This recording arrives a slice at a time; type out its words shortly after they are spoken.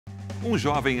Um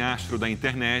jovem astro da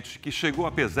internet que chegou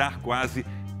a pesar quase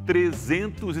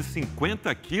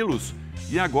 350 quilos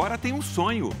e agora tem um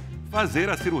sonho: fazer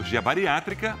a cirurgia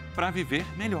bariátrica para viver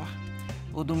melhor.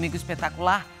 O Domingo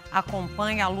Espetacular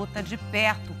acompanha a luta de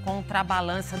perto contra a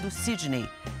balança do Sidney,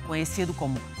 conhecido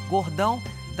como Gordão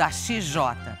da XJ.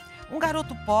 Um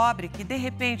garoto pobre que, de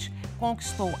repente,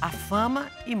 conquistou a fama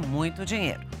e muito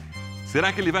dinheiro.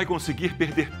 Será que ele vai conseguir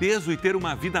perder peso e ter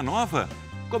uma vida nova?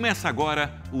 Começa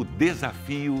agora o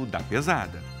Desafio da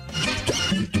Pesada.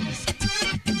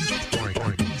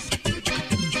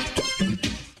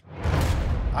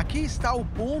 Aqui está o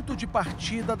ponto de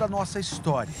partida da nossa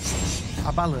história,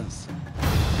 a balança.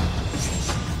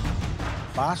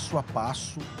 Passo a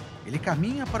passo, ele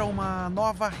caminha para uma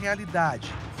nova realidade,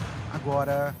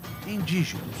 agora em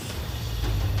dígitos.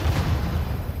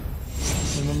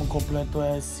 Meu nome completo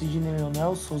é Sidney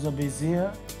Souza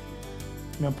Bezerra.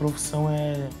 Minha profissão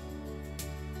é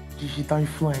digital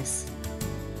influencer.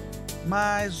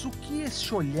 Mas o que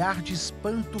esse olhar de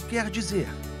espanto quer dizer?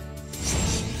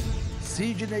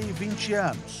 Sidney, 20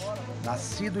 anos,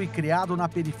 nascido e criado na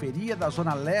periferia da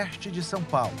zona leste de São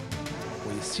Paulo,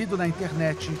 conhecido na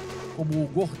internet como o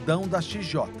Gordão da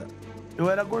XJ. Eu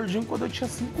era gordinho quando eu tinha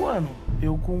 5 anos.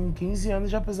 Eu, com 15 anos,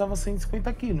 já pesava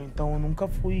 150 quilos, então eu nunca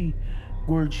fui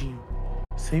gordinho.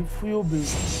 Sempre fui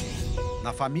obeso.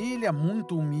 Na família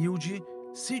muito humilde,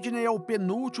 Sidney é o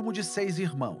penúltimo de 6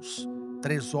 irmãos,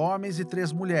 3 homens e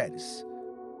 3 mulheres.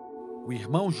 O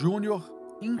irmão Júnior,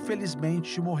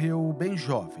 infelizmente, morreu bem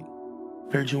jovem.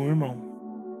 Perdi um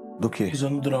irmão. Do quê?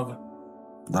 Usando droga.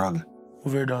 Droga?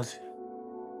 Overdose.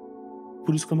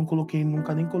 Por isso que eu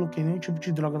nunca nem coloquei nenhum tipo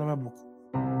de droga na minha boca.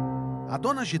 A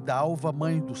dona Gidalva,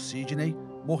 mãe do Sidney,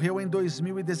 morreu em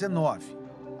 2019.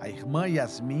 A irmã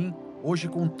Yasmin, hoje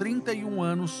com 31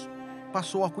 anos,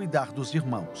 passou a cuidar dos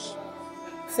irmãos.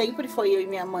 Sempre foi eu e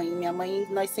minha mãe. Minha mãe,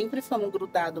 nós sempre fomos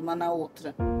grudados uma na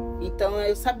outra. Então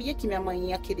eu sabia que minha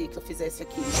mãe ia querer que eu fizesse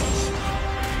aquilo.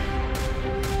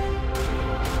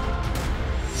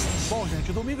 Bom,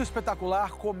 gente, o Domingo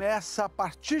Espetacular começa a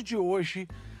partir de hoje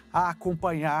a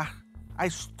acompanhar a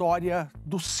história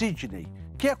do Sidney,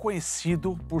 que é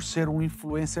conhecido por ser um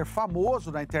influencer famoso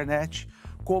na internet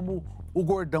como o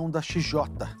Gordão da XJ.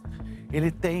 Ele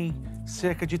tem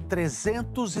cerca de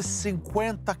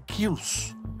 350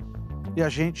 quilos e a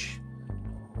gente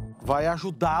vai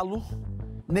ajudá-lo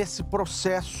nesse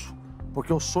processo,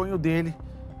 porque o sonho dele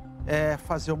é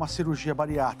fazer uma cirurgia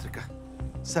bariátrica.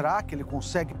 Será que ele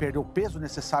consegue perder o peso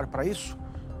necessário para isso?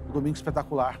 O Domingo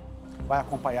Espetacular vai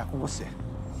acompanhar com você.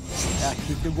 É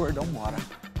aqui que o Gordão mora.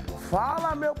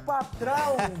 Fala, meu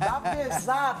patrão da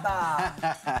pesada!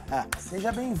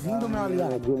 Seja bem-vindo, meu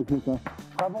aliado. Fica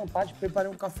à vontade, preparei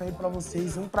um café aí pra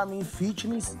vocês. Um pra mim,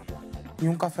 fitness, e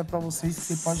um café pra vocês que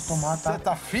você pode tomar, tá? Você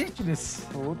tá fitness?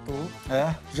 Tô.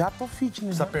 É. Já tô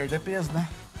fitness, Precisa né? perder peso, né?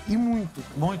 E muito.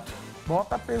 Muito.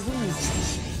 Bota peso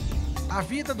nisso. A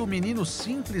vida do menino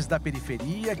simples da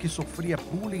periferia que sofria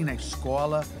bullying na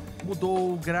escola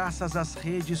mudou graças às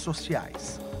redes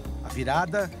sociais. A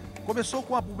virada começou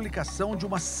com a publicação de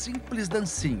uma simples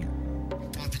dancinha.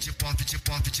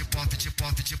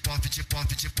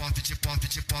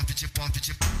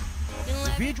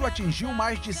 O vídeo atingiu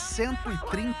mais de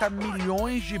 130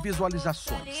 milhões de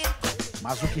visualizações.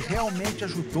 Mas o que realmente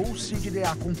ajudou o Sidney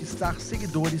a conquistar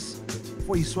seguidores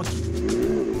foi isso aqui.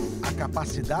 A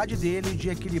capacidade dele de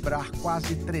equilibrar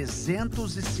quase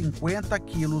 350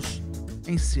 quilos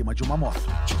em cima de uma moto.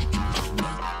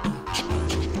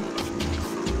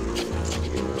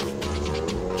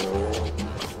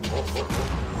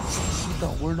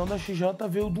 Então, o Gordão da XJ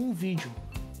veio de um vídeo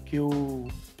que eu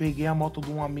peguei a moto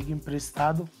de um amigo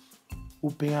emprestado, o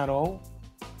Penharol,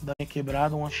 da minha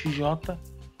quebrada, uma XJ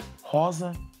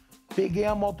rosa. Peguei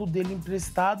a moto dele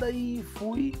emprestada e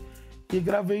fui e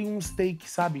gravei uns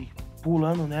takes, sabe?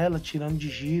 Pulando nela, tirando de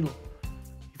giro,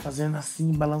 e fazendo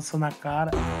assim, balançando a cara.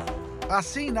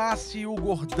 Assim nasce o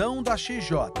Gordão da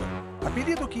XJ,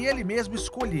 apelido que ele mesmo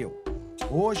escolheu.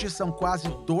 Hoje são quase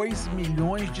 2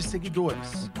 milhões de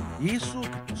seguidores. Isso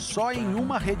só em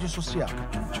uma rede social.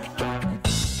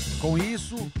 Com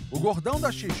isso, o Gordão da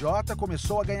XJ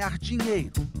começou a ganhar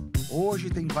dinheiro. Hoje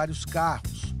tem vários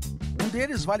carros. Um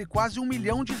deles vale quase R$1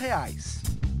 milhão.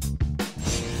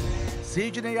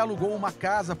 Sidney alugou uma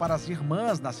casa para as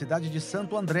irmãs na cidade de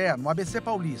Santo André, no ABC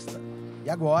Paulista. E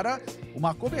agora,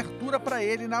 uma cobertura para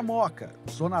ele na Moca,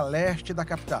 zona leste da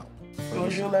capital.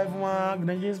 Hoje eu levo uma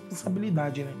grande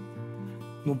responsabilidade, né?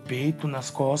 No peito, nas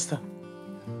costas,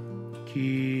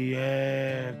 que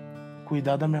é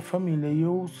cuidar da minha família. E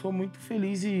eu sou muito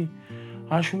feliz e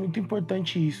acho muito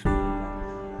importante isso.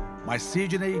 Mas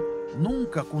Sidney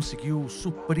nunca conseguiu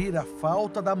suprir a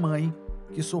falta da mãe,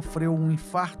 que sofreu um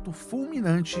infarto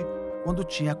fulminante quando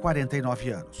tinha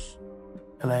 49 anos.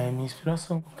 Ela é minha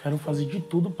inspiração. Eu quero fazer de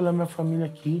tudo pela minha família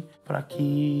aqui, para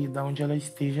que, da onde ela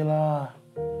esteja, ela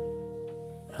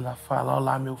fala, ó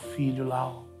lá meu filho lá,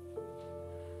 ó,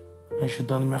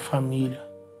 ajudando minha família,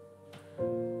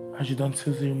 ajudando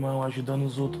seus irmãos, ajudando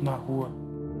os outros na rua.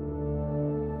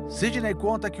 Sidney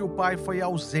conta que o pai foi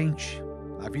ausente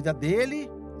na vida dele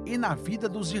e na vida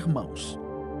dos irmãos.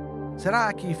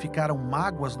 Será que ficaram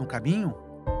mágoas no caminho?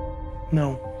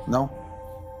 Não. Não?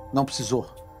 Não precisou?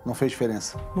 Não fez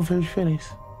diferença? Não fez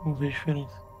diferença. Não fez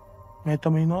diferença. Mas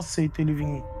também não aceito ele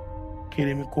vir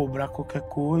querer me cobrar qualquer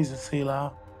coisa, sei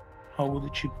lá, algo do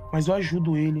tipo. Mas eu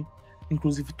ajudo ele.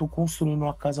 Inclusive, estou construindo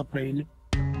uma casa para ele.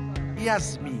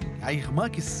 Yasmin, a irmã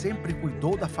que sempre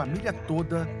cuidou da família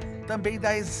toda, também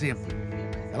dá exemplo.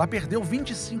 Ela perdeu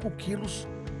 25 quilos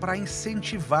para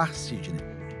incentivar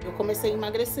Sidney. Eu comecei a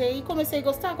emagrecer e comecei a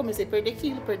gostar, comecei a perder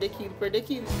quilo.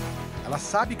 Ela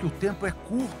sabe que o tempo é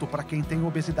curto para quem tem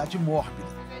obesidade mórbida.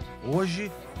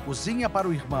 Hoje, cozinha para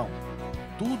o irmão.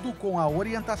 Tudo com a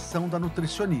orientação da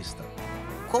nutricionista.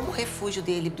 Como o refúgio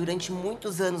dele durante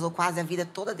muitos anos, ou quase a vida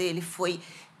toda dele, foi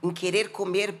em querer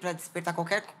comer para despertar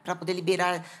para poder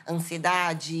liberar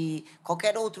ansiedade,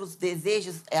 qualquer outros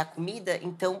desejos, é a comida,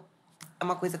 então é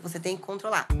uma coisa que você tem que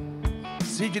controlar.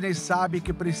 Sidney sabe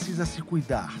que precisa se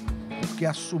cuidar, porque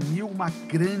assumiu uma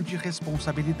grande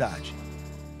responsabilidade.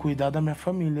 Cuidar da minha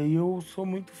família. E eu sou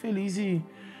muito feliz e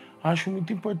acho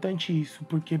muito importante isso,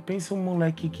 porque pensa um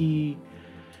moleque que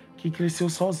cresceu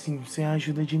sozinho, sem a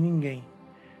ajuda de ninguém.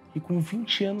 E com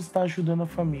 20 anos está ajudando a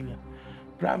família.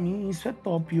 Pra mim, isso é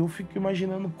top. E eu fico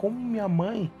imaginando como minha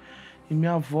mãe e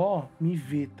minha avó me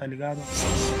vê, tá ligado?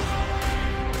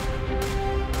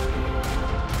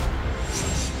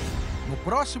 No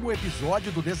próximo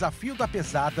episódio do Desafio da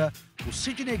Pesada, o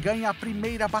Sidney ganha a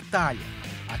primeira batalha,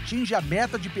 atinge a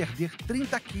meta de perder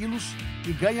 30 quilos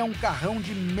e ganha um carrão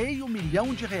de R$500 mil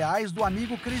do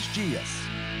amigo Cris Dias.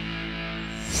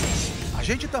 A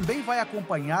gente também vai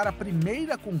acompanhar a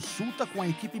primeira consulta com a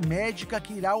equipe médica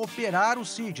que irá operar o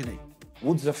Sidney.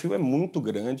 O desafio é muito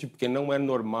grande, porque não é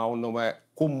normal, não é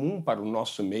comum para o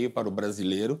nosso meio, para o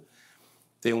brasileiro,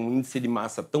 ter um índice de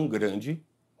massa tão grande,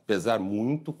 pesar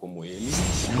muito como ele.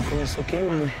 Não começou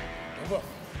queimando. Então vamos,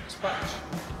 despate.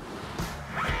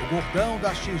 O Gordão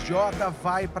da XJ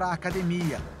vai para a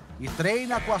academia e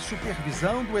treina com a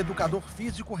supervisão do educador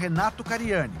físico Renato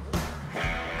Cariani.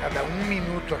 Cada 1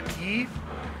 minuto aqui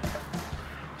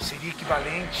seria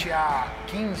equivalente a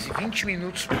 15, 20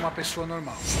 minutos para uma pessoa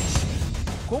normal.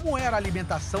 Como era a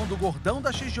alimentação do Gordão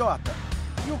da XJ?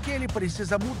 E o que ele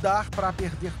precisa mudar para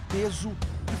perder peso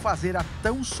e fazer a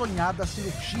tão sonhada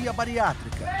cirurgia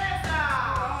bariátrica?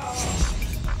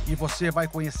 E você vai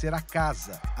conhecer a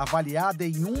casa, avaliada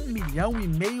em R$1,5 milhão,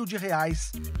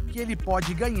 que ele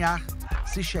pode ganhar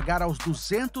se chegar aos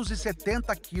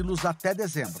 270 quilos até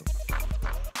dezembro.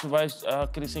 Isso vai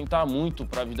acrescentar muito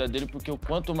para a vida dele, porque o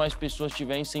quanto mais pessoas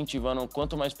estiver incentivando,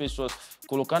 quanto mais pessoas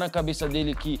colocar na cabeça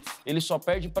dele que ele só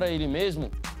perde para ele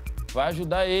mesmo, vai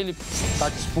ajudar ele. Tá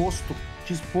disposto?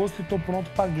 Disposto e tô pronto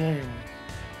pra guerra, irmão.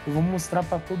 Eu vou mostrar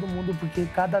pra todo mundo, porque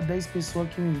cada 10 pessoas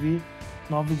que me vê,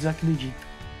 9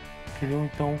 desacreditam. Entendeu?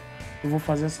 Então, eu vou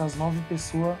fazer essas 9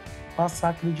 pessoas passar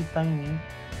a acreditar em mim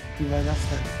e vai dar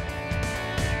certo.